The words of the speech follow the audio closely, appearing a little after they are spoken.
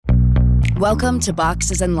Welcome to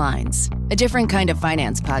Boxes and Lines, a different kind of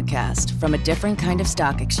finance podcast from a different kind of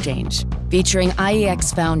stock exchange, featuring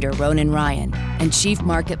IEX founder Ronan Ryan and Chief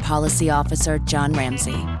Market Policy Officer John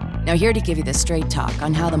Ramsey. Now here to give you the straight talk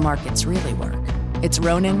on how the markets really work, it's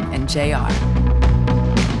Ronan and JR.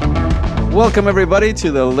 Welcome everybody to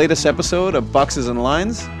the latest episode of Boxes and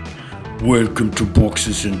Lines. Welcome to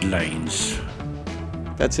Boxes and Lines.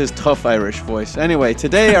 That's his tough Irish voice. Anyway,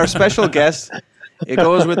 today our special guest, it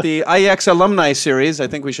goes with the IEX Alumni Series. I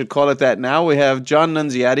think we should call it that now. We have John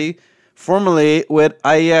Nunziati, formerly with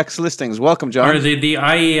IEX Listings. Welcome, John. Or the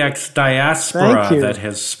IEX diaspora that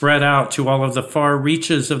has spread out to all of the far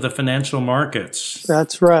reaches of the financial markets.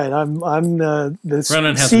 That's right. I'm the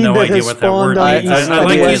Ronan has no idea what that word means. I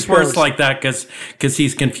like these words like that because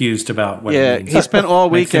he's confused about what it means. He spent all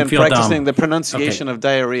weekend practicing the pronunciation of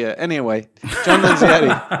diarrhea. Anyway, John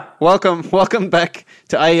Nunziati, welcome back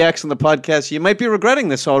to IEX on the podcast. You might be regretting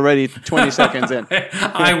this already 20 seconds in.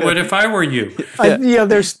 I would if I were you.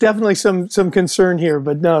 There's definitely some concern here,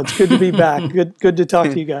 but no, it's good to be back. Good to talk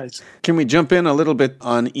to you guys. Can we jump in a little bit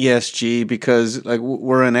on ESG, because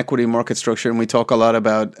we're an equity market structure and we talk a lot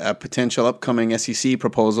about potential upcoming SEC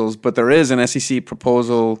proposals, but there is an SEC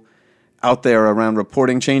proposal out there around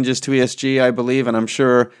reporting changes to ESG, I believe, and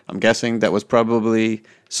I'm guessing that was probably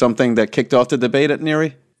something that kicked off the debate at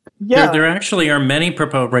NERI. Yeah. There actually are many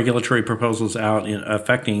regulatory proposals out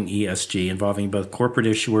affecting ESG, involving both corporate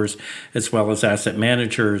issuers as well as asset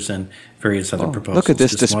managers and various other proposals. Look at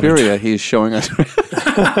this Desperia he's showing us.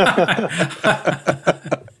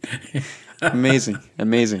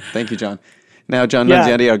 Amazing. Thank you, John. Now, John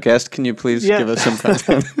Nunziati, our guest, can you please give us some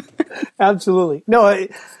content? Absolutely. No,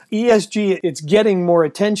 ESG, it's getting more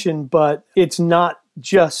attention, but it's not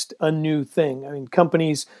just a new thing. I mean,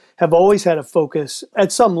 companies have always had a focus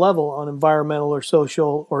at some level on environmental or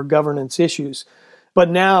social or governance issues. But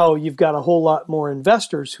now you've got a whole lot more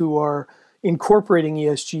investors who are incorporating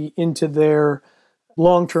ESG into their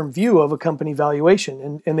long-term view of a company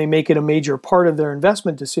valuation. And they make it a major part of their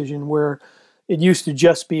investment decision, where it used to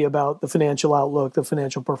just be about the financial outlook, the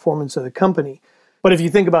financial performance of the company. But if you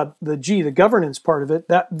think about the governance part of it,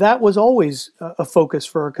 that was always a focus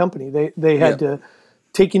for a company. They had to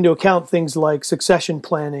take into account things like succession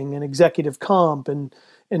planning and executive comp and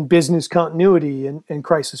business continuity and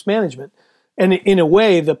crisis management. And in a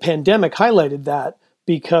way, the pandemic highlighted that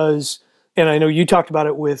because, and I know you talked about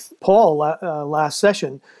it with Paul last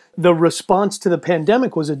session, the response to the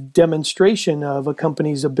pandemic was a demonstration of a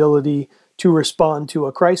company's ability to respond to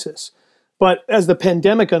a crisis. But as the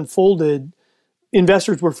pandemic unfolded,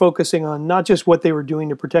 investors were focusing on not just what they were doing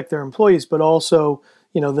to protect their employees, but also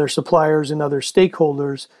their suppliers and other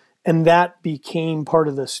stakeholders, and that became part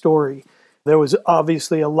of the story. There was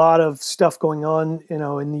obviously a lot of stuff going on,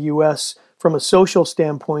 in the U.S. from a social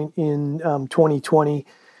standpoint in 2020,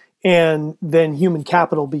 and then human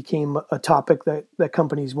capital became a topic that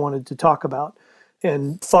companies wanted to talk about.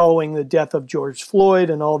 And following the death of George Floyd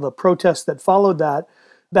and all the protests that followed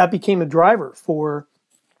that became a driver for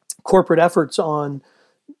corporate efforts on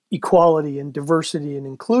equality and diversity and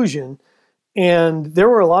inclusion. And there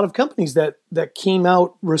were a lot of companies that came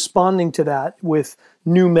out responding to that with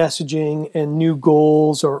new messaging and new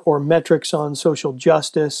goals or metrics on social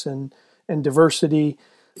justice and diversity.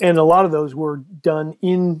 And a lot of those were done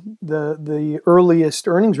in the earliest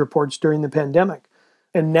earnings reports during the pandemic.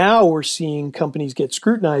 And now we're seeing companies get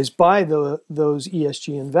scrutinized by those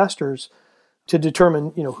ESG investors to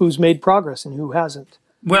determine who's made progress and who hasn't.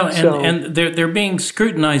 Well, and they're being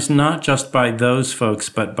scrutinized not just by those folks,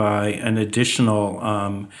 but by an additional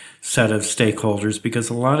set of stakeholders,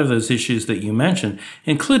 because a lot of those issues that you mentioned,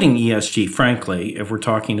 including ESG, frankly, if we're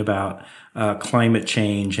talking about climate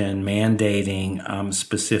change and mandating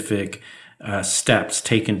specific steps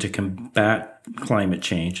taken to combat climate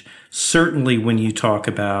change, certainly when you talk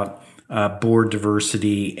about board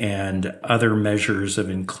diversity and other measures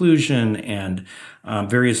of inclusion and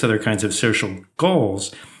various other kinds of social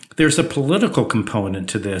goals, there's a political component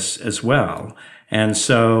to this as well. And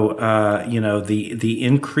so, the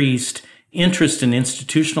increased interest in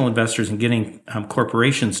institutional investors in getting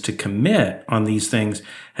corporations to commit on these things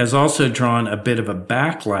has also drawn a bit of a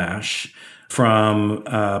backlash from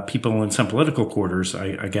people in some political quarters,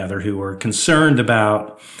 I gather, who are concerned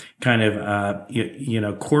about kind of,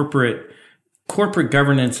 corporate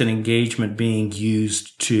governance and engagement being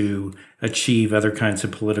used to achieve other kinds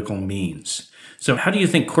of political means. So how do you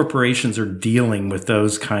think corporations are dealing with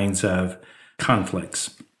those kinds of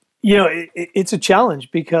conflicts? It's a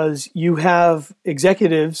challenge because you have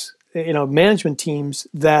executives, management teams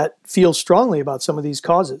that feel strongly about some of these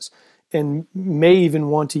causes and may even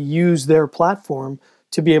want to use their platform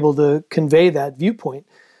to be able to convey that viewpoint.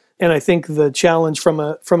 And I think the challenge from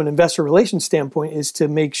an investor relations standpoint is to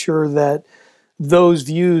make sure that those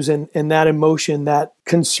views and that emotion, that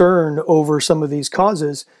concern over some of these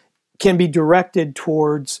causes can be directed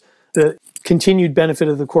towards the continued benefit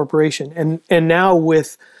of the corporation. And now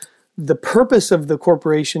with the purpose of the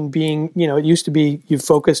corporation being, it used to be you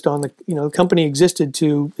focused on the company existed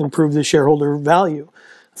to improve the shareholder value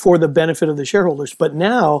for the benefit of the shareholders. But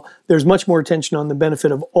now there's much more attention on the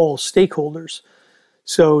benefit of all stakeholders.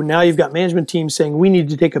 So now you've got management teams saying we need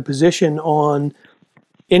to take a position on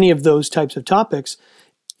any of those types of topics.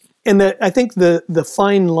 And I think the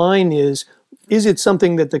fine line is it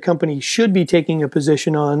something that the company should be taking a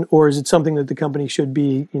position on, or is it something that the company should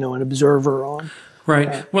be, an observer on?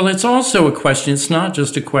 Right. Well, it's also a question. It's not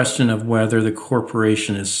just a question of whether the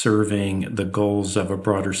corporation is serving the goals of a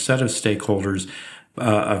broader set of stakeholders,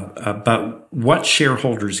 but what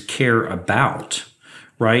shareholders care about.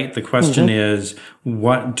 Right. The question is,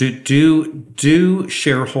 what do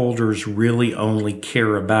shareholders really only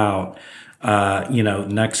care about?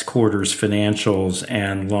 Next quarter's financials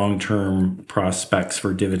and long-term prospects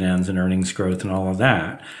for dividends and earnings growth and all of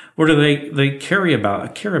that, or do they care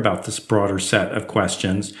about this broader set of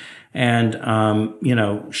questions? And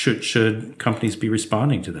should companies be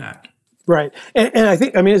responding to that? Right. And I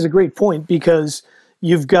think it's a great point, because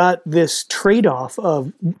you've got this trade-off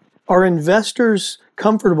of, are investors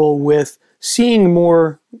comfortable with seeing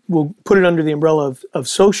more, we'll put it under the umbrella of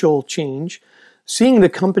social change, seeing the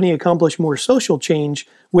company accomplish more social change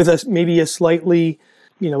with maybe a slightly,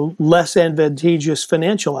 less advantageous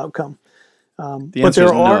financial outcome. The answer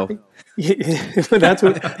is no.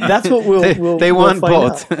 That's what we'll they want find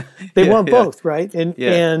both. out. They want both, right?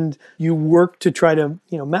 And you work to try to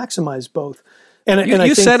maximize both. And you I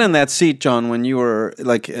think, sat in that seat, John, when you were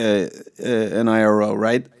like an IRO,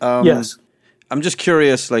 right? Yes. I'm just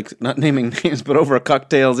curious, like not naming names, but over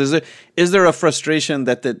cocktails, is there a frustration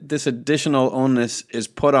that this additional onus is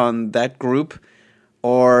put on that group,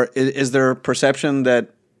 or is there a perception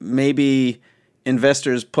that maybe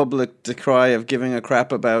investors' public decry of giving a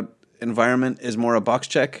crap about environment is more a box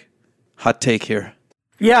check? Hot take here.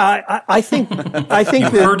 Yeah, I think You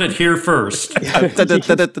that, heard it here first.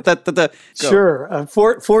 Sure.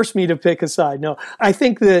 Force me to pick a side. No, I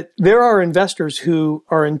think that there are investors who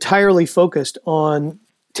are entirely focused on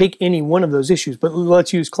take any one of those issues, but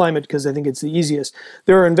let's use climate because I think it's the easiest.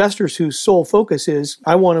 There are investors whose sole focus is,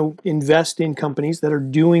 I want to invest in companies that are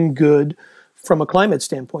doing good from a climate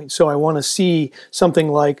standpoint. So I want to see something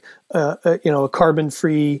like a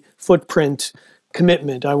carbon-free footprint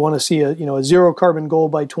commitment. I want to see a zero carbon goal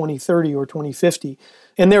by 2030 or 2050.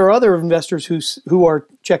 And there are other investors who are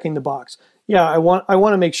checking the box. Yeah, I want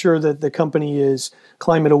to make sure that the company is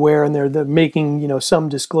climate aware and they're making some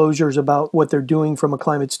disclosures about what they're doing from a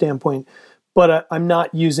climate standpoint. But I'm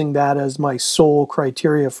not using that as my sole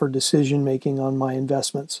criteria for decision making on my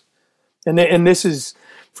investments. And this is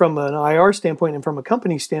from an IR standpoint and from a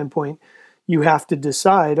company standpoint. You have to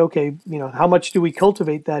decide, okay, how much do we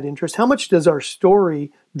cultivate that interest? How much does our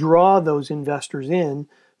story draw those investors in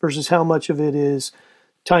versus how much of it is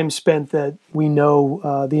time spent that we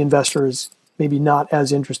know the investor is maybe not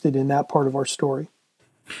as interested in that part of our story?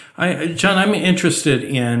 John, I'm interested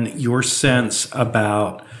in your sense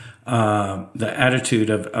about the attitude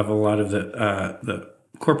of a lot of the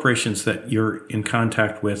corporations that you're in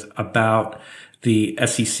contact with about the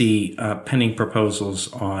SEC pending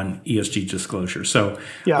proposals on ESG disclosure. So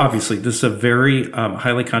obviously this is a very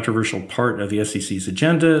highly controversial part of the SEC's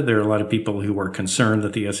agenda. There are a lot of people who are concerned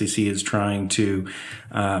that the SEC is trying to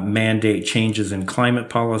mandate changes in climate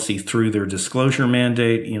policy through their disclosure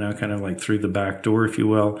mandate, kind of like through the back door, if you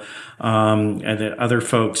will. And then other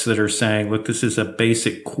folks that are saying, look, this is a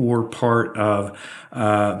basic core part of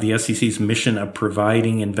the SEC's mission of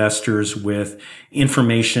providing investors with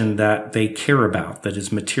information that they care about, that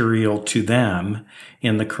is material to them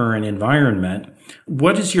in the current environment.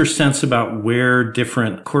 What is your sense about where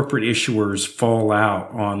different corporate issuers fall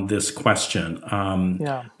out on this question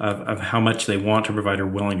of how much they want to provide or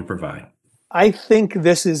willing to provide? I think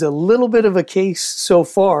this is a little bit of a case so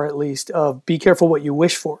far, at least, of be careful what you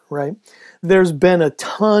wish for, right? There's been a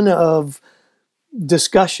ton of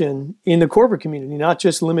discussion in the corporate community, not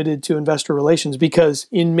just limited to investor relations, because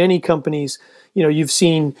in many companies, you've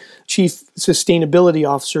seen chief sustainability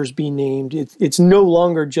officers be named. It's no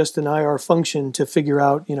longer just an IR function to figure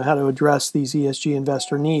out, how to address these ESG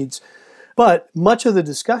investor needs. But much of the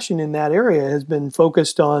discussion in that area has been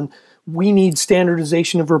focused on, we need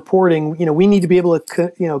standardization of reporting. We need to be able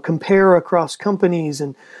to, compare across companies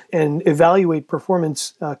and evaluate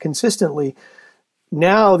performance consistently.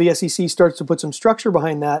 Now the SEC starts to put some structure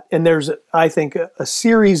behind that, and there's, I think, a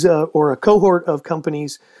series or a cohort of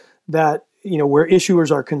companies that, where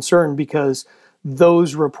issuers are concerned because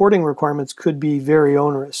those reporting requirements could be very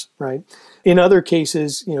onerous, right? In other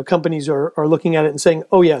cases, companies are looking at it and saying,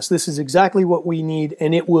 oh yes, this is exactly what we need,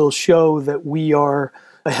 and it will show that we are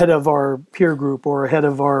ahead of our peer group or ahead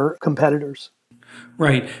of our competitors.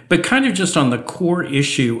 Right. But kind of just on the core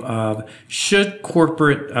issue of should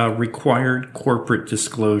required corporate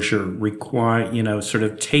disclosure sort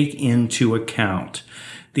of take into account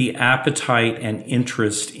the appetite and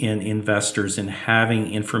interest in investors in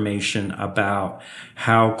having information about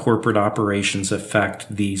how corporate operations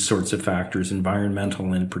affect these sorts of factors,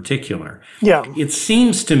 environmental in particular. Yeah. It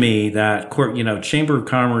seems to me that, Chamber of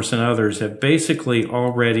Commerce and others have basically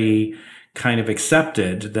already kind of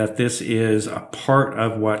accepted that this is a part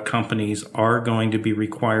of what companies are going to be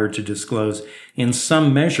required to disclose in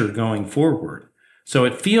some measure going forward. So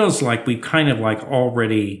it feels like we kind of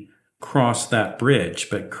already crossed that bridge,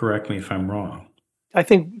 but correct me if I'm wrong. I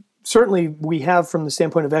think certainly we have from the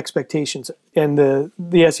standpoint of expectations, and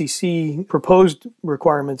the SEC proposed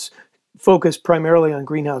requirements focus primarily on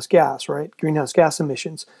greenhouse gas, right? Greenhouse gas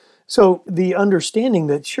emissions. So the understanding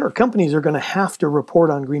that, sure, companies are going to have to report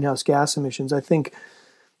on greenhouse gas emissions, I think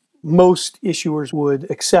most issuers would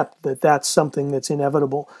accept that that's something that's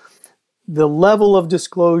inevitable. The level of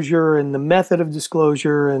disclosure and the method of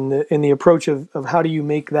disclosure and the approach of how do you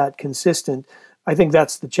make that consistent, I think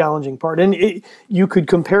that's the challenging part. And you could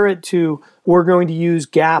compare it to, we're going to use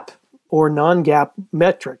GAAP or non-GAAP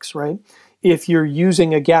metrics, right? If you're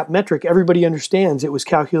using a GAAP metric, everybody understands it was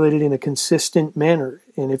calculated in a consistent manner.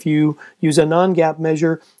 And if you use a non-GAAP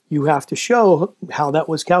measure, you have to show how that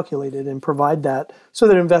was calculated and provide that so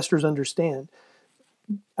that investors understand.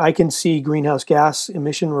 I can see greenhouse gas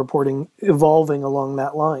emission reporting evolving along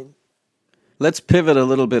that line. Let's pivot a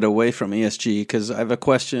little bit away from ESG, because I have a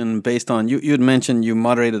question based on, you had mentioned you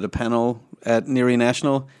moderated a panel at NERI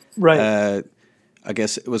National. Right. I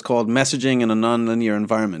guess it was called Messaging in a Nonlinear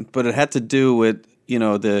Environment, but it had to do with,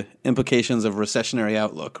 the implications of recessionary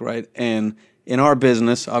outlook, right? And in our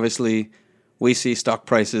business, obviously, we see stock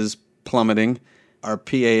prices plummeting. Our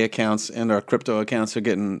PA accounts and our crypto accounts are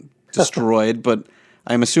getting destroyed, but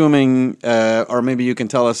I'm assuming, or maybe you can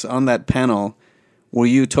tell us on that panel, were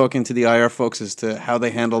you talking to the IR folks as to how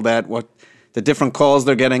they handle that, what the different calls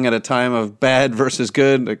they're getting at a time of bad versus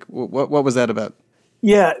good? Like, what was that about?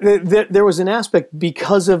 Yeah, there was an aspect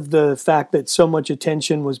because of the fact that so much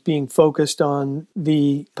attention was being focused on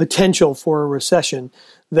the potential for a recession,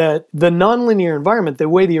 that the nonlinear environment, the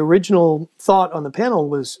way the original thought on the panel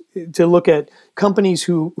was to look at companies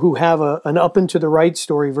who have an up and to the right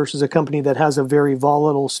story versus a company that has a very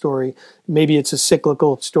volatile story. Maybe it's a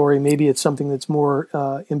cyclical story. Maybe it's something that's more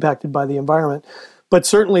impacted by the environment. But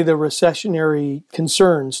certainly the recessionary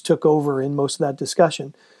concerns took over in most of that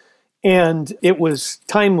discussion. And it was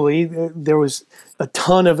timely. There was a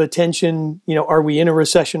ton of attention, are we in a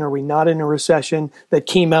recession? Are we not in a recession? That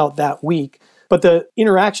came out that week. But the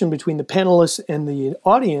interaction between the panelists and the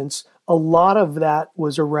audience, a lot of that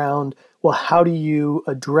was around, well, how do you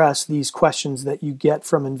address these questions that you get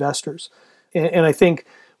from investors? And I think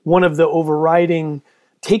one of the overriding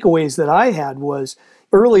takeaways that I had was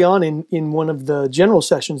early on in one of the general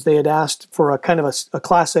sessions, they had asked for a kind of a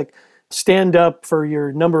classic stand up for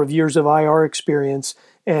your number of years of IR experience.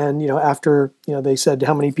 And, after, they said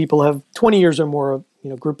how many people have 20 years or more,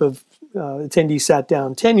 group of attendees sat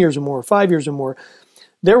down 10 years or more, 5 years or more.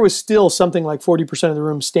 There was still something like 40% of the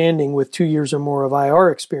room standing with 2 years or more of IR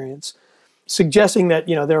experience, suggesting that,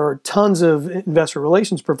 there are tons of investor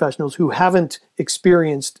relations professionals who haven't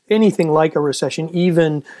experienced anything like a recession,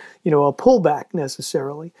 even, a pullback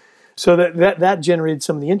necessarily. So that generated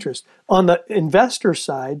some of the interest. On the investor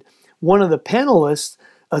side, one of the panelists,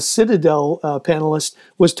 a Citadel panelist,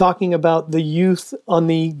 was talking about the youth on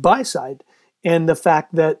the buy side and the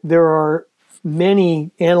fact that there are many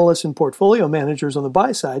analysts and portfolio managers on the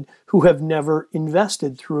buy side who have never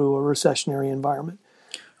invested through a recessionary environment.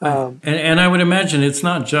 And I would imagine it's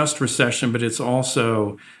not just recession, but it's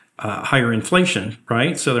also higher inflation,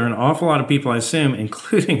 right? So there are an awful lot of people, I assume,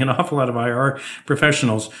 including an awful lot of IR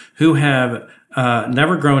professionals who have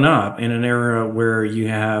never grown up in an era where you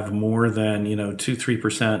have more than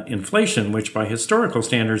 2-3% inflation, which by historical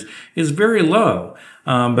standards is very low.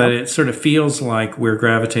 But it sort of feels like we're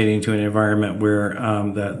gravitating to an environment where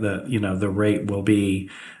the rate will be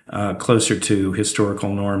closer to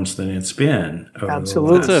historical norms than it's been.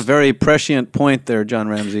 Absolutely. That's a very prescient point there, John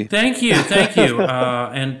Ramsey. Thank you.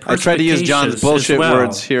 And I try to use John's bullshit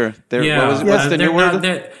words here. What's the new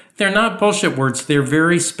word? They're not bullshit words. They're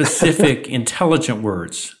very specific, intelligent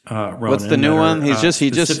words. Ronan, what's the new one?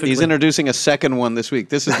 He's introducing a second one this week.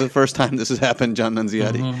 This is the first time this has happened, John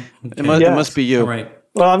Nunziati. Okay. It must be you. All right.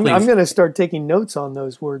 Well, I'm going to start taking notes on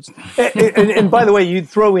those words. And by the way, you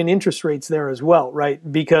throw in interest rates there as well,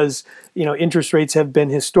 right? Because, interest rates have been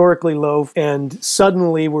historically low, and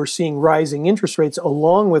suddenly we're seeing rising interest rates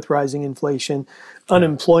along with rising inflation,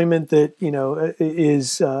 unemployment that,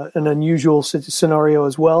 is an unusual scenario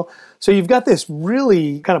as well. So you've got this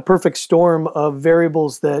really kind of perfect storm of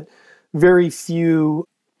variables that very few,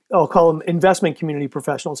 I'll call them investment community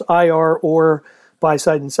professionals, IR or buy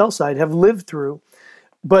side and sell side, have lived through.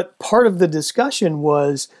 But part of the discussion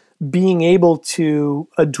was being able to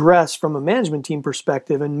address from a management team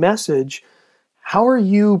perspective and message, how are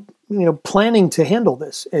you, planning to handle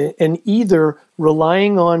this? And either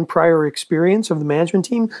relying on prior experience of the management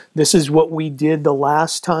team, this is what we did the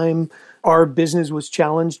last time our business was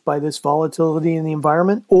challenged by this volatility in the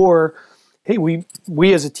environment, or hey,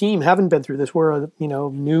 we as a team haven't been through this. We're a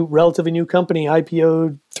relatively new company,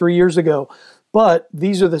 IPO'd 3 years ago. But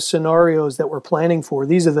these are the scenarios that we're planning for.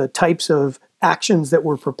 These are the types of actions that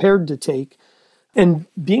we're prepared to take. And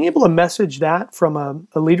being able to message that from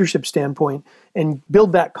a leadership standpoint and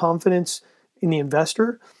build that confidence in the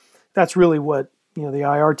investor, that's really what the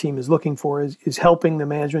IR team is looking for, is helping the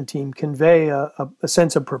management team convey a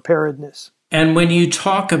sense of preparedness. And when you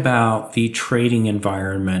talk about the trading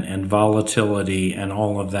environment and volatility and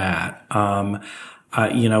all of that,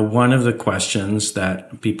 one of the questions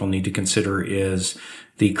that people need to consider is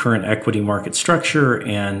the current equity market structure,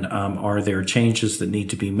 and are there changes that need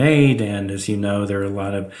to be made? And as you know, there are a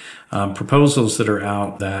lot of proposals that are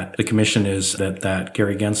out that the commission that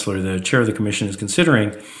Gary Gensler, the chair of the commission, is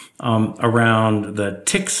considering around the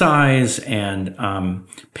tick size and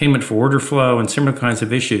payment for order flow and similar kinds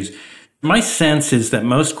of issues. My sense is that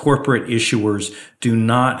most corporate issuers do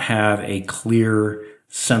not have a clear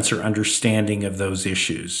sense or understanding of those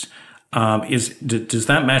issues. Does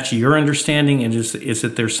that match your understanding? And is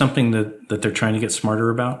it there's something that they're trying to get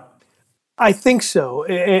smarter about? I think so.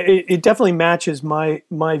 It definitely matches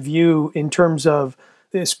my view in terms of,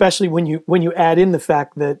 especially when you add in the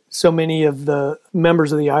fact that so many of the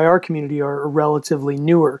members of the IR community are relatively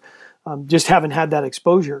newer, just haven't had that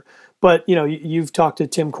exposure. But you've talked to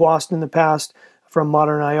Tim Quast in the past from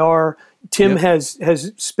Modern IR. Tim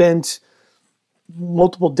has spent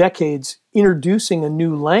multiple decades introducing a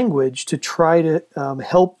new language to try to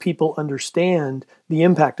help people understand the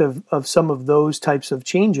impact of some of those types of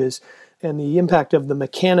changes and the impact of the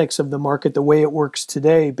mechanics of the market, the way it works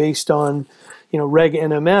today based on Reg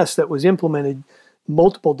NMS that was implemented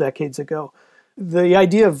multiple decades ago. The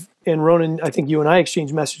idea of, and Ronan, I think you and I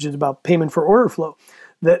exchanged messages about payment for order flow,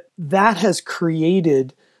 that has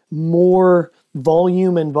created more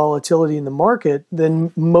volume and volatility in the market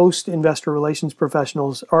than most investor relations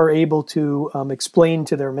professionals are able to explain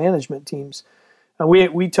to their management teams.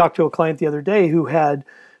 We talked to a client the other day who had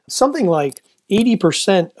something like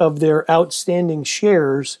 80% of their outstanding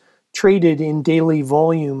shares traded in daily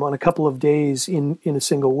volume on a couple of days in a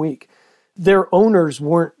single week. Their owners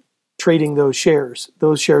weren't trading those shares.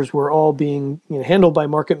 Those shares were all being handled by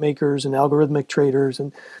market makers and algorithmic traders.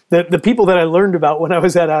 And the people that I learned about when I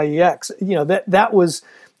was at IEX, that was,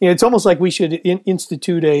 it's almost like we should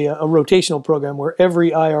institute a rotational program where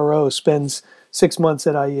every IRO spends 6 months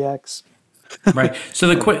at IEX. Right. So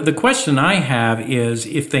the question I have is,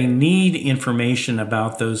 if they need information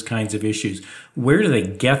about those kinds of issues, where do they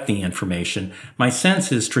get the information? My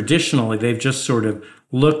sense is traditionally they've just sort of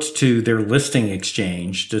looked to their listing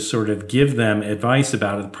exchange to sort of give them advice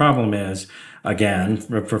about it. The problem is, again,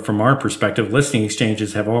 from our perspective, listing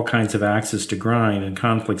exchanges have all kinds of access to grind and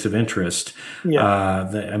conflicts of interest. Yeah.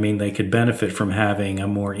 They could benefit from having a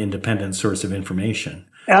more independent source of information.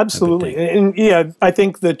 Absolutely. And I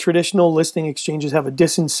think the traditional listing exchanges have a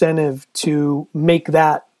disincentive to make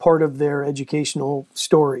that part of their educational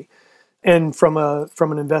story. And from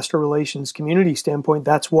an investor relations community standpoint,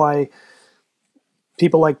 that's why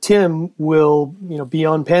people like Tim will, be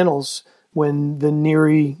on panels when the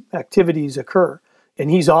NERI activities occur. And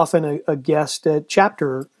he's often a guest at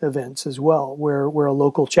chapter events as well, where a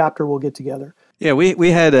local chapter will get together. Yeah,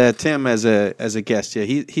 we had Tim as a guest. Yeah,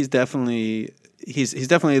 he's definitely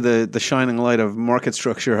the shining light of market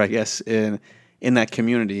structure, I guess, in that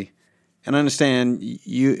community. And I understand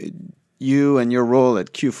you and your role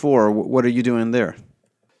at Q4. What are you doing there?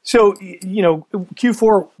 So,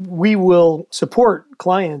 Q4, we will support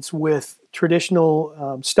clients with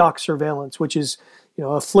traditional stock surveillance, which is,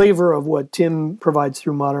 a flavor of what Tim provides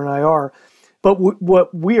through Modern IR. But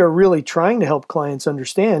what we are really trying to help clients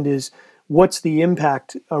understand is what's the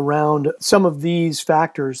impact around some of these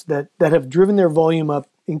factors that have driven their volume up,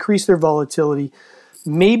 increased their volatility.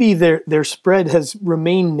 Maybe their spread has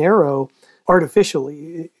remained narrow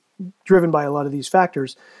artificially, driven by a lot of these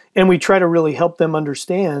factors. And we try to really help them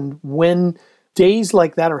understand when days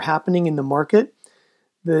like that are happening in the market,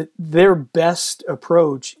 that their best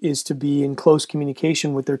approach is to be in close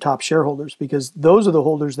communication with their top shareholders, because those are the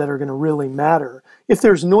holders that are going to really matter. If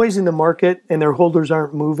there's noise in the market and their holders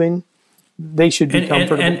aren't moving, they should be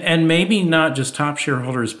comfortable. And maybe not just top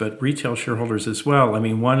shareholders, but retail shareholders as well. I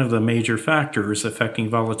mean, one of the major factors affecting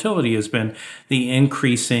volatility has been the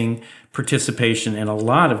increasing participation in a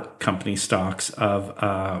lot of company stocks of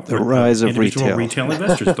the rise of individual retail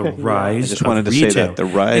investors. The rise. I just wanted to say that the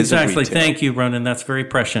rise exactly. of retail. Thank you, Ronan. That's very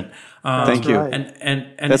prescient. Thank you. Right.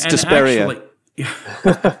 And that's Desperia. Actually,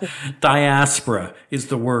 diaspora is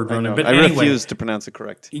the word, Ronan. But I anyway, refuse to pronounce it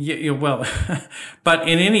correct. Well, but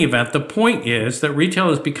in any event, the point is that retail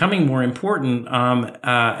is becoming more important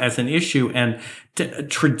as an issue, and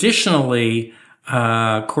traditionally,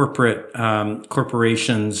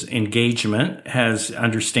 corporations' engagement has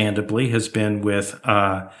been with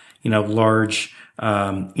large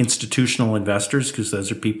institutional investors, because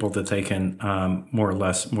those are people that they can more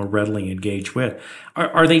readily engage with.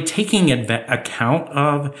 Are they taking account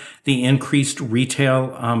of the increased retail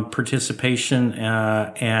participation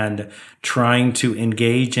and trying to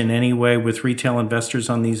engage in any way with retail investors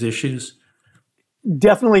on these issues?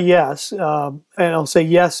 Definitely yes. And I'll say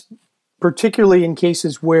yes, particularly in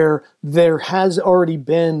cases where there has already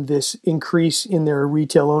been this increase in their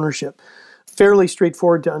retail ownership. Fairly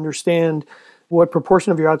straightforward to understand what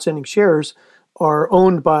proportion of your outstanding shares are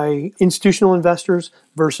owned by institutional investors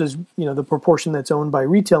versus, the proportion that's owned by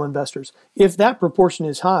retail investors. If that proportion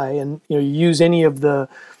is high, and you use any of the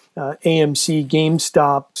AMC,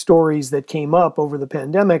 GameStop stories that came up over the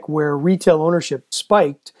pandemic where retail ownership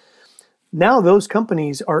spiked, now those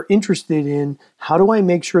companies are interested in, how do I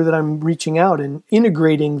make sure that I'm reaching out and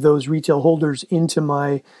integrating those retail holders into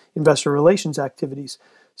my investor relations activities?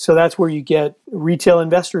 So that's where you get retail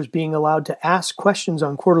investors being allowed to ask questions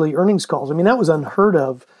on quarterly earnings calls. I mean, that was unheard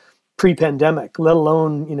of pre-pandemic, let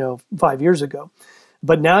alone, 5 years ago.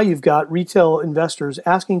 But now you've got retail investors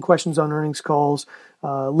asking questions on earnings calls,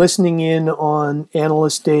 listening in on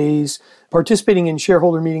analyst days, participating in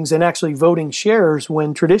shareholder meetings, and actually voting shares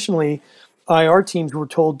when traditionally IR teams were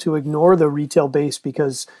told to ignore the retail base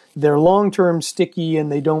because they're long-term sticky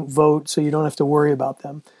and they don't vote, so you don't have to worry about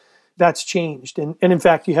them. That's changed. And in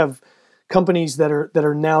fact, you have companies that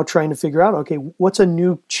are now trying to figure out, okay, what's a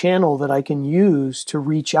new channel that I can use to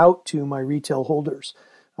reach out to my retail holders?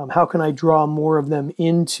 How can I draw more of them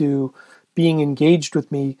into being engaged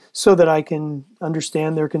with me so that I can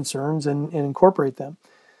understand their concerns and incorporate them?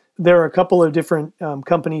 There are a couple of different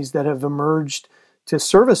companies that have emerged to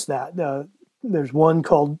service that. There's one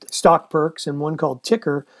called Stock Perks and one called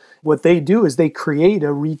Ticker. What they do is they create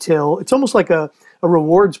a retail, it's almost like a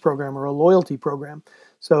rewards program or a loyalty program.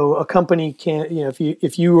 So a company can,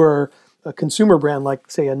 if you are a consumer brand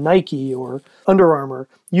like, say, a Nike or Under Armour,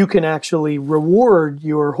 you can actually reward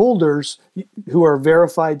your holders who are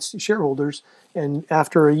verified shareholders. And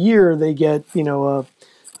after a year, they get, a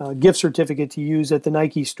gift certificate to use at the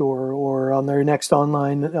Nike store or on their next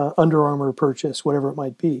online Under Armour purchase, whatever it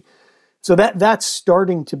might be. So that's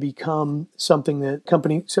starting to become something that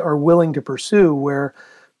companies are willing to pursue, where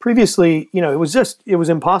previously, it was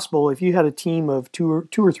impossible if you had a team of two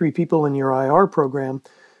or three people in your IR program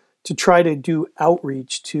to try to do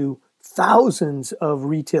outreach to thousands of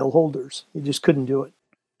retail holders. You just couldn't do it.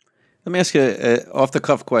 Let me ask you an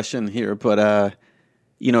off-the-cuff question here, but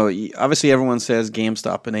obviously everyone says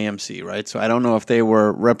GameStop and AMC, right? So I don't know if they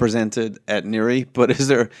were represented at NIRI, but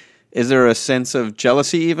is there a sense of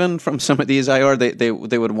jealousy even from some of these IR? They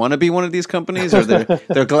would want to be one of these companies, or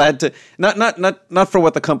they're glad to not for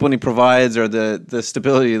what the company provides or the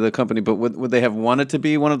stability of the company, but would they have wanted to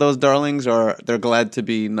be one of those darlings, or they're glad to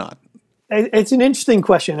be not? It's an interesting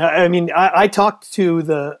question. I mean, I talked to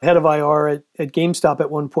the head of IR at GameStop at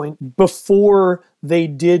one point before they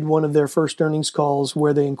did one of their first earnings calls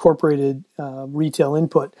where they incorporated retail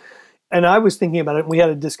input. And I was thinking about it, and we had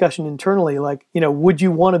a discussion internally, like, would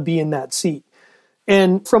you want to be in that seat?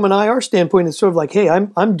 And from an IR standpoint, it's sort of like, hey,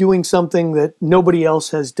 I'm doing something that nobody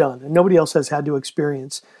else has done and nobody else has had to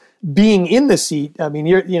experience. Being in the seat, I mean,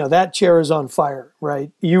 that chair is on fire,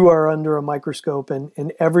 right? You are under a microscope,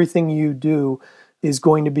 and everything you do is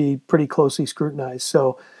going to be pretty closely scrutinized.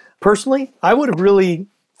 So personally, I would have really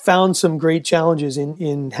found some great challenges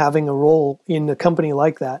in having a role in a company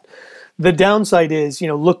like that. The downside is,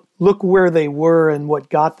 look where they were and what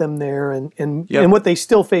got them there and what they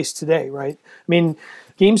still face today, right? I mean,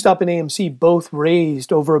 GameStop and AMC both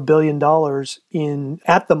raised over $1 billion in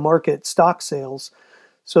at-the-market stock sales.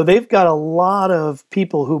 So they've got a lot of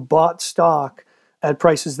people who bought stock at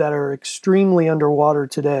prices that are extremely underwater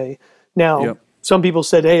today. Now, some people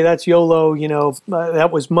said, hey, that's YOLO,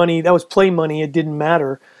 that was money, that was play money, it didn't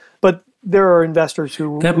matter. But there are investors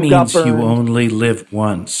who That who means got burned. you only live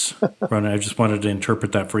once. Ronan, I just wanted to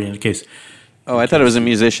interpret that for you in case. Oh, I thought it was a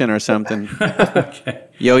musician or something. Okay.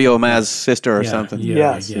 Yo-Yo Ma's sister or something.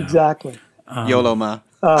 Yes, exactly. YOLO Ma.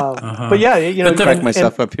 But yeah, But Crack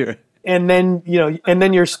myself up here. And then,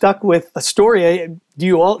 you're stuck with a story. Do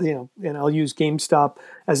you all, and I'll use GameStop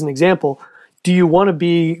as an example. Do you want to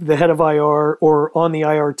be the head of IR or on the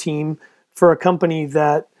IR team for a company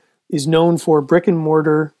that is known for brick and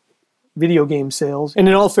mortar video game sales? And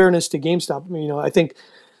in all fairness to GameStop, I think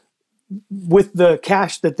with the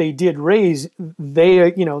cash that they did raise,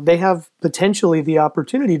 they have potentially the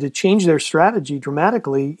opportunity to change their strategy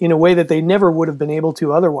dramatically in a way that they never would have been able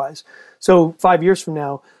to otherwise. So 5 years from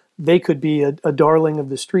now, they could be a darling of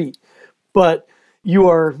the street. But you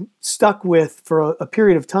are stuck with, for a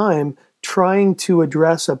period of time, trying to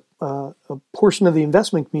address a portion of the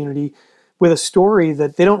investment community with a story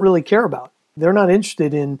that they don't really care about. They're not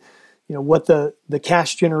interested in what the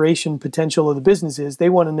cash generation potential of the business is. They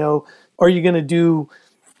want to know, are you going to do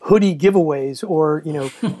hoodie giveaways, or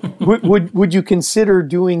would you consider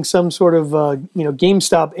doing some sort of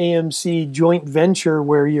GameStop AMC joint venture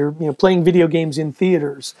where you're playing video games in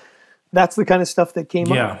theaters? That's the kind of stuff that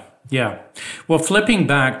came up. Yeah. Well, flipping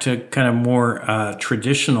back to kind of more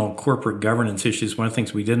traditional corporate governance issues, one of the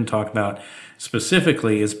things we didn't talk about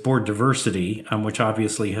specifically is board diversity, which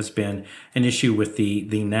obviously has been an issue with the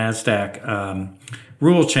NASDAQ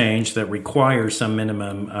rule change that requires some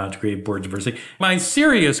minimum degree of board diversity. My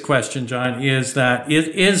serious question, John, is that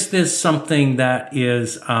is this something that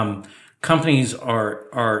is companies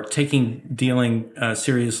are dealing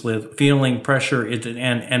seriously, feeling pressure,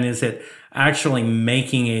 and is it actually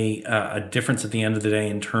making a difference at the end of the day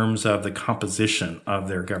in terms of the composition of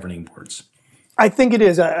their governing boards? I think it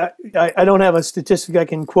is. I don't have a statistic I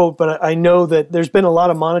can quote, but I know that there's been a lot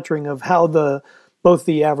of monitoring of how both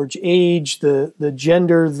the average age, the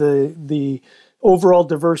gender, the overall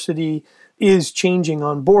diversity is changing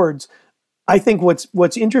on boards. I think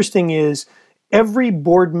what's interesting is every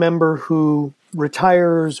board member who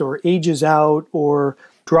retires or ages out or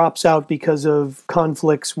drops out because of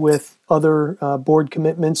conflicts with other board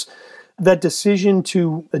commitments, that decision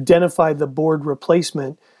to identify the board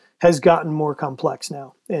replacement has gotten more complex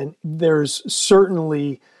now. And there's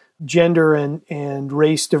certainly gender and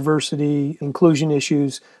race diversity, inclusion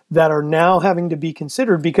issues that are now having to be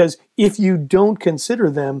considered, because if you don't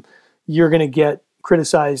consider them, you're going to get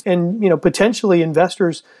criticized. And, potentially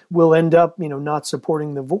investors will end up, not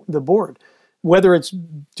supporting the board. Whether it's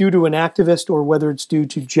due to an activist or whether it's due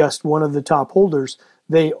to just one of the top holders,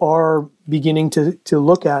 they are beginning to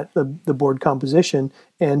look at the board composition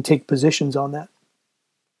and take positions on that.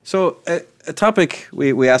 So a topic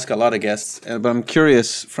we ask a lot of guests, but I'm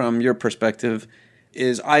curious from your perspective,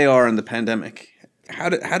 is IR and the pandemic. How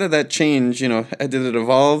did that change? Did it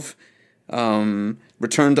evolve?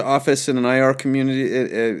 Return to office in an IR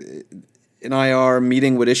community, an IR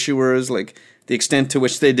meeting with issuers, like the extent to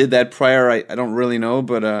which they did that prior, I don't really know,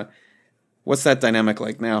 but what's that dynamic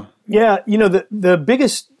like now? Yeah, the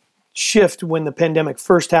biggest shift when the pandemic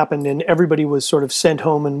first happened and everybody was sort of sent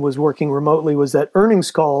home and was working remotely was that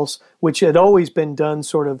earnings calls, which had always been done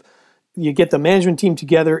sort of, you get the management team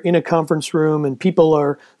together in a conference room and people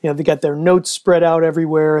are, they got their notes spread out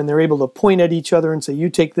everywhere and they're able to point at each other and say, you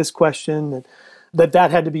take this question, and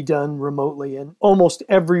that had to be done remotely. And almost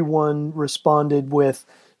everyone responded with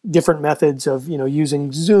different methods of,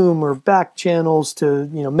 using Zoom or back channels to,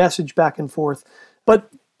 message back and forth. But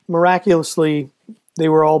miraculously, they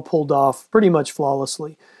were all pulled off pretty much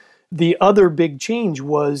flawlessly. The other big change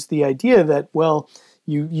was the idea that,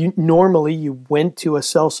 you normally went to a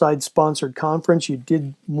sell-side sponsored conference, you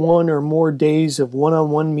did one or more days of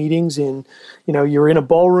one-on-one meetings you're in a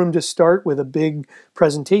ballroom to start with a big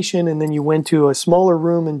presentation, and then you went to a smaller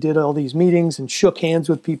room and did all these meetings and shook hands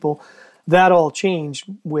with people. That all changed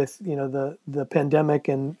with, the pandemic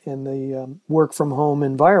and the work from home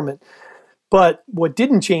environment. But what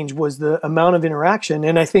didn't change was the amount of interaction.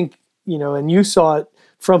 And I think, and you saw it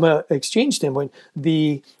from an exchange standpoint,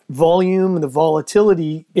 the volume, the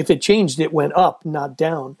volatility, if it changed, it went up, not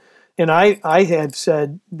down. And I had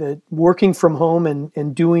said that working from home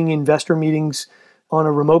and doing investor meetings on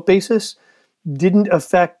a remote basis didn't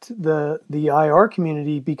affect the IR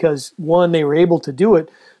community because, one, they were able to do it,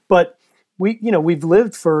 but we've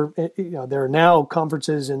lived for, there are now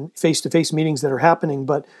conferences and face-to-face meetings that are happening,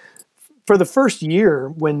 but for the first year,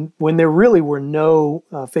 when there really were no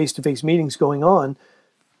face-to-face meetings going on,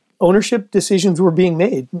 ownership decisions were being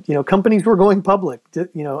made. Companies were going public.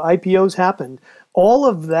 IPOs happened. All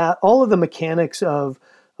of that, all of the mechanics of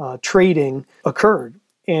trading occurred,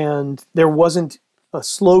 and there wasn't a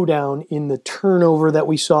slowdown in the turnover that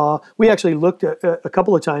we saw. We actually looked at a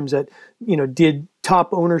couple of times at, did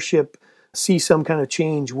top ownership see some kind of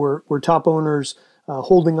change? Were top owners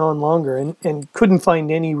holding on longer, and couldn't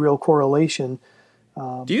find any real correlation.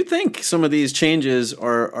 Do you think some of these changes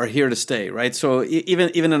are here to stay, right? So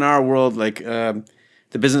even in our world, like the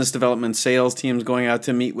business development sales teams going out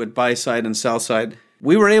to meet with buy side and sell side,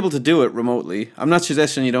 we were able to do it remotely. I'm not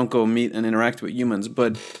suggesting you don't go meet and interact with humans,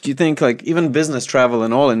 but do you think like even business travel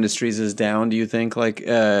in all industries is down? Do you think like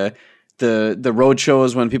the road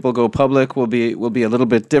shows when people go public will be a little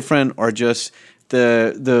bit different, or just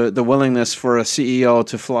the willingness for a CEO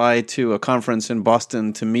to fly to a conference in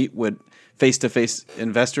Boston to meet with face-to-face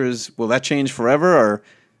investors, will that change forever or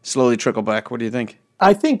slowly trickle back? What do you think?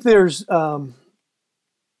 I think there's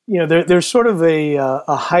there's sort of a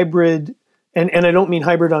hybrid, and I don't mean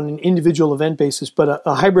hybrid on an individual event basis, but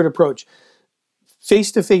a hybrid approach.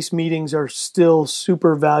 Face-to-face meetings are still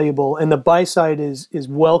super valuable, and the buy side is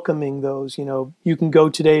welcoming those. You can go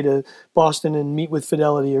today to Boston and meet with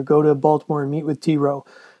Fidelity, or go to Baltimore and meet with T. Rowe.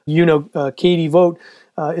 Katie Vogt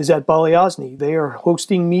is at Balyasny. They are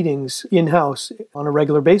hosting meetings in-house on a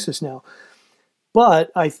regular basis now.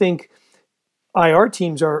 But I think IR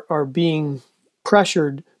teams are being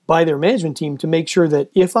pressured by their management team to make sure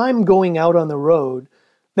that if I'm going out on the road,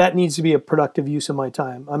 that needs to be a productive use of my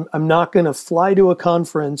time. I'm not going to fly to a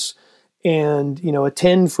conference and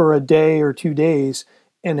attend for a day or 2 days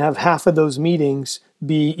and have half of those meetings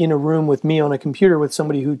be in a room with me on a computer with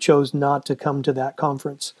somebody who chose not to come to that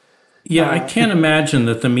conference. Yeah, I can't imagine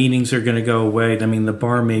that the meetings are going to go away. I mean, the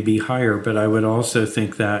bar may be higher, but I would also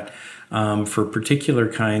think that for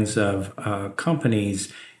particular kinds of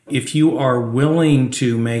companies, if you are willing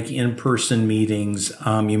to make in-person meetings,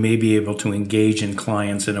 you may be able to engage in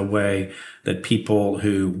clients in a way that people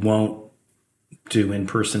who won't do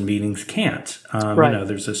in-person meetings can't. Right.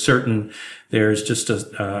 There's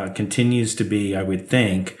just continues to be, I would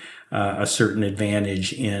think, a certain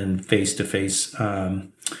advantage in face-to-face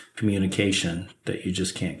communication that you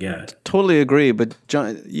just can't get. Totally agree. But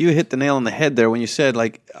John, you hit the nail on the head there when you said,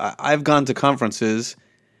 like, I've gone to conferences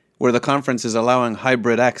where the conference is allowing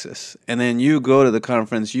hybrid access. And then you go to the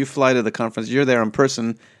conference, you fly to the conference, you're there in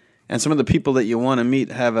person, and some of the people that you want to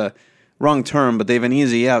meet have a wrong term, but they have an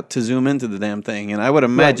easy out to zoom into the damn thing. And I would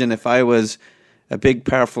imagine if I was a big,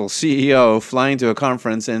 powerful CEO flying to a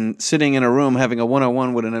conference and sitting in a room having a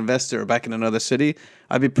one-on-one with an investor back in another city,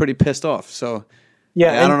 I'd be pretty pissed off. So,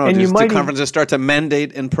 I don't know. Do conferences start to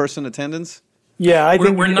mandate in-person attendance? Yeah, I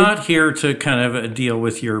think we're not here to kind of deal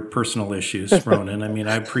with your personal issues, Ronan. I mean,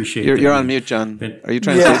 I appreciate you're on mute, John. Are you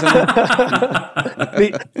trying to say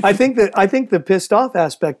something? I think the pissed off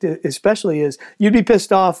aspect, especially, is you'd be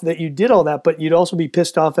pissed off that you did all that, but you'd also be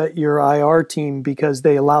pissed off at your IR team because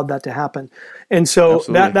they allowed that to happen. And so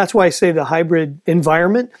that's why I say the hybrid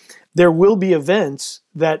environment. There will be events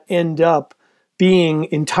that end up being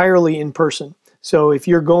entirely in person. So if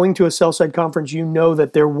you're going to a sell-side conference, you know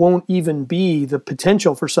that there won't even be the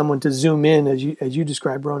potential for someone to zoom in, as you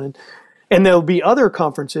described, Ronan. And there'll be other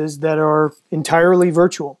conferences that are entirely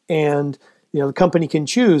virtual. And the company can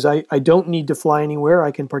choose. I don't need to fly anywhere. I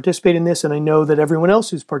can participate in this, and I know that everyone else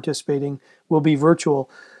who's participating will be virtual.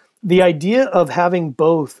 The idea of having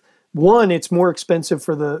both, one, it's more expensive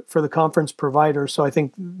for the conference provider, so I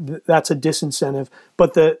think that's a disincentive.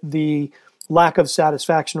 But the lack of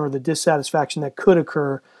satisfaction or the dissatisfaction that could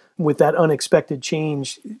occur with that unexpected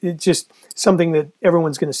change, it's just something that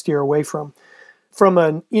everyone's going to steer away from. From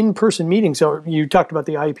an in-person meeting, so you talked about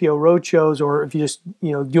the IPO roadshows, or if you just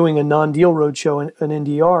doing a non-deal roadshow, an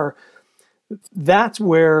NDR, that's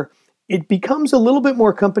where it becomes a little bit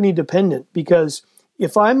more company dependent, because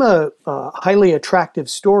if I'm a highly attractive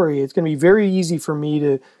story, it's going to be very easy for me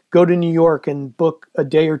to go to New York and book a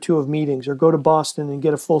day or two of meetings, or go to Boston and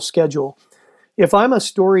get a full schedule. If I'm a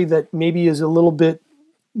story that maybe is a little bit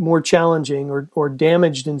more challenging or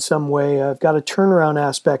damaged in some way, I've got a turnaround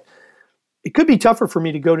aspect, it could be tougher for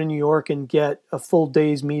me to go to New York and get a full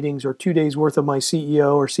day's meetings or 2 days worth of my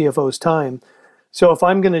CEO or CFO's time. So if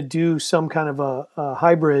I'm going to do some kind of a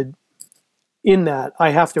hybrid in that,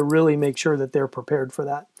 I have to really make sure that they're prepared for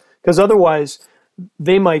that. Because otherwise,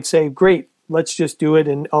 they might say, great, let's just do it,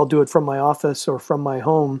 and I'll do it from my office or from my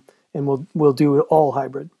home, and we'll do it all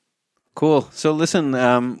hybrid. Cool. So listen,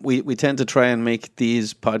 we tend to try and make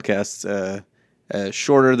these podcasts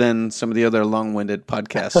shorter than some of the other long-winded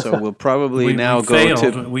podcasts. So we'll probably We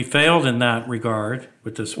failed in that regard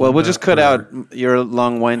with this one. Well, we'll just cut out your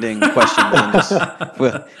long-winding questions.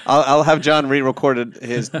 I'll have John re-recorded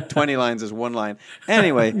his 20 lines as one line.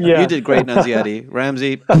 Anyway, You did great, Nunziati.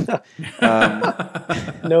 Ramsey.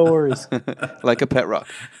 No worries. Like a pet rock.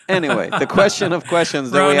 Anyway, the question of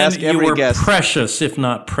questions that Ronan, we ask every you were guest. precious, if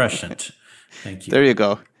not prescient. Thank you. There you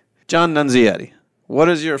go. John Nunziati. What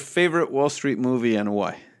is your favorite Wall Street movie and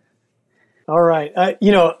why? All right.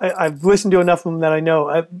 I've listened to enough of them that I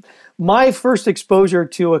know. My first exposure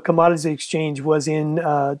to a commodities exchange was in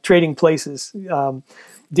Trading Places. Dan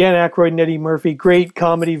Aykroyd and Eddie Murphy, great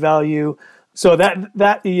comedy value. So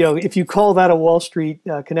that if you call that a Wall Street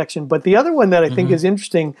connection. But the other one that I think is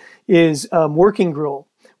interesting is Working Girl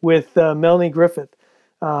with Melanie Griffith.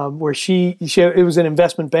 Where it was an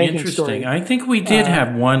investment banking story. I think we did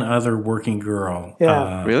have one other Working Girl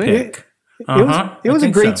really? pick. It was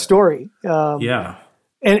a great story. Yeah.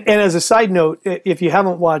 And as a side note, if you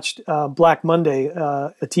haven't watched Black Monday,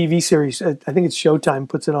 a TV series, I think it's Showtime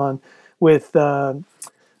puts it on with Don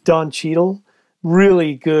Cheadle,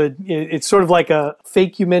 really good. It's sort of like a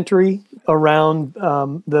fakementary around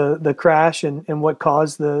the crash and what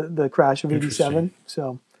caused the crash of '87.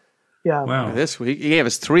 So. Yeah. Wow. This week, you gave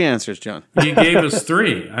us 3 answers, John. You gave us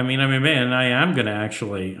 3. I mean, man, I am going to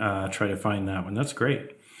actually try to find that one. That's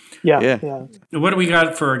great. Yeah. What do we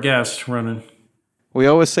got for our guest, Ronan? We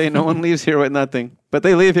always say no one leaves here with nothing, but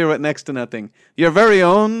they leave here with next to nothing. Your very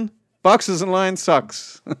own Boxes and Lines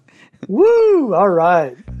socks. Woo! All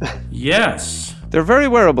right. Yes. They're very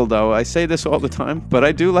wearable, though. I say this all the time, but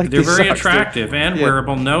I do like these socks. They're very attractive and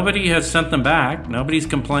wearable. Nobody has sent them back. Nobody's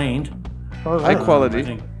complained. All right. High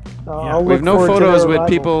quality. We have no photos with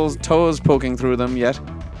people's toes poking through them yet.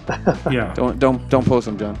 Yeah. Don't post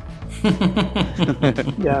them, John.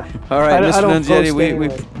 Yeah. All right, Mr. Nunziati,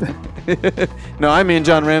 No, I mean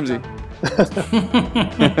John Ramsey.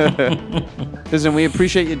 Listen, we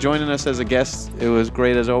appreciate you joining us as a guest. It was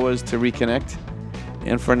great as always to reconnect.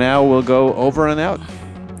 And for now, we'll go over and out.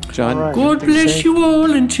 John. Right. God bless you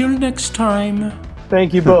all until next time.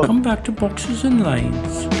 Thank you both. Come back to Boxes and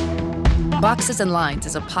Lines. Boxes and Lines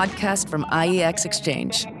is a podcast from IEX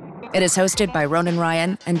Exchange. It is hosted by Ronan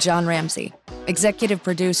Ryan and John Ramsey. Executive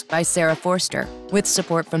produced by Sarah Forster, with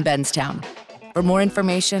support from Benstown. For more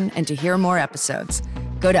information and to hear more episodes,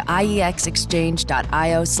 go to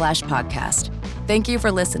iexexchange.io/podcast. Thank you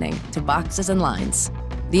for listening to Boxes and Lines.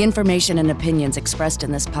 The information and opinions expressed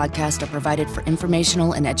in this podcast are provided for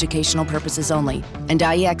informational and educational purposes only, and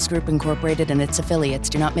IEX Group Incorporated and its affiliates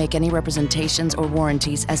do not make any representations or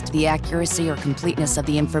warranties as to the accuracy or completeness of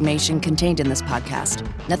the information contained in this podcast.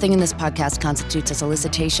 Nothing in this podcast constitutes a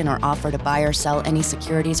solicitation or offer to buy or sell any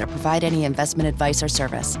securities or provide any investment advice or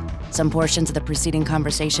service. Some portions of the preceding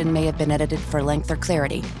conversation may have been edited for length or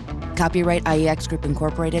clarity. Copyright IEX Group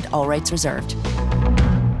Incorporated, all rights reserved.